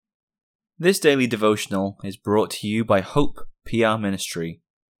This daily devotional is brought to you by Hope PR Ministry.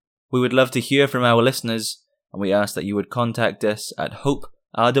 We would love to hear from our listeners, and we ask that you would contact us at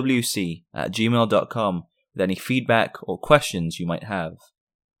hoperwc@gmail.com with any feedback or questions you might have.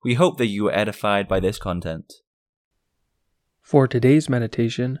 We hope that you were edified by this content. For today's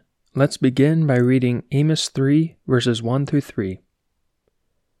meditation, let's begin by reading Amos 3, verses 1 through 3.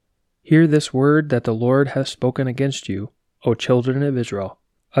 Hear this word that the Lord hath spoken against you, O children of Israel,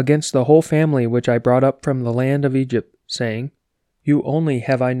 against the whole family which I brought up from the land of Egypt, saying, You only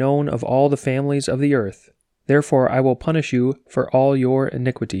have I known of all the families of the earth, therefore I will punish you for all your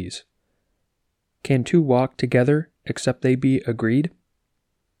iniquities. Can two walk together except they be agreed?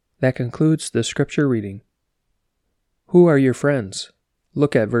 That concludes the scripture reading. Who are your friends?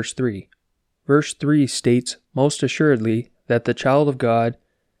 Look at verse 3. Verse 3 states most assuredly that the child of God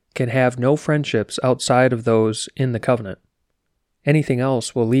can have no friendships outside of those in the covenant. Anything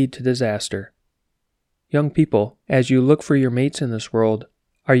else will lead to disaster. Young people, as you look for your mates in this world,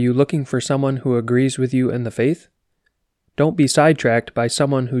 are you looking for someone who agrees with you in the faith? Don't be sidetracked by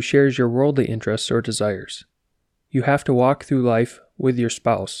someone who shares your worldly interests or desires. You have to walk through life with your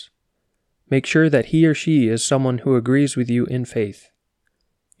spouse. Make sure that he or she is someone who agrees with you in faith.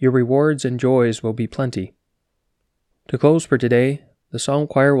 Your rewards and joys will be plenty. To close for today, the Psalm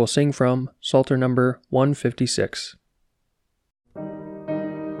Choir will sing from Psalter number 156.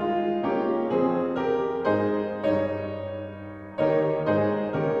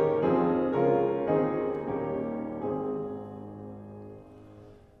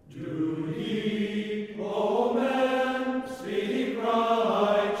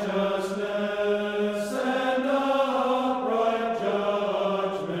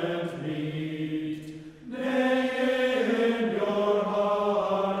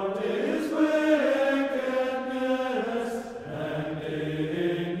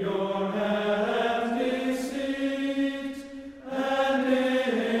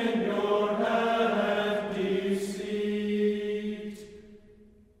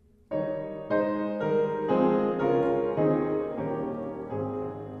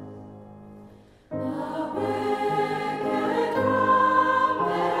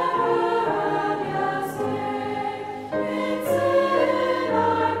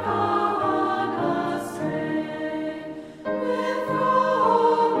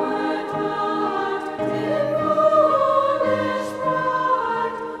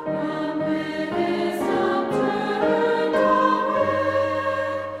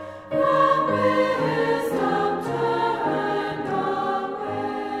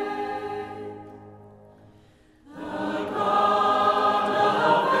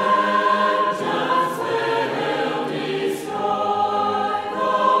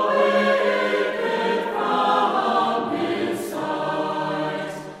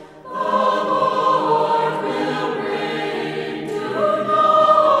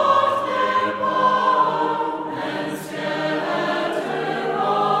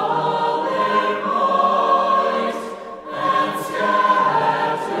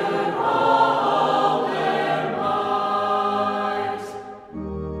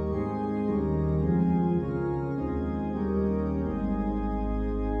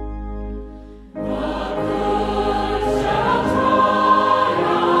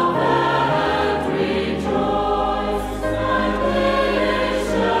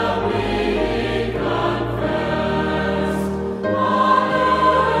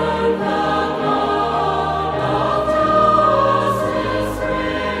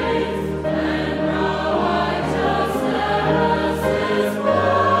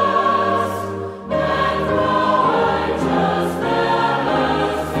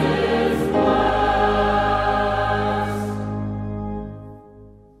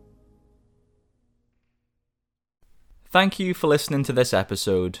 Thank you for listening to this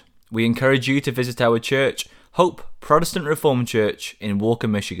episode. We encourage you to visit our church, Hope Protestant Reformed Church in Walker,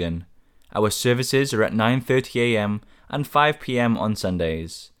 Michigan. Our services are at 9:30 a.m. and 5 p.m. on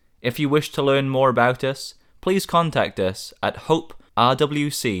Sundays. If you wish to learn more about us, please contact us at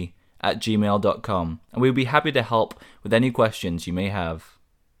hoperwc@gmail.com, and we'll be happy to help with any questions you may have.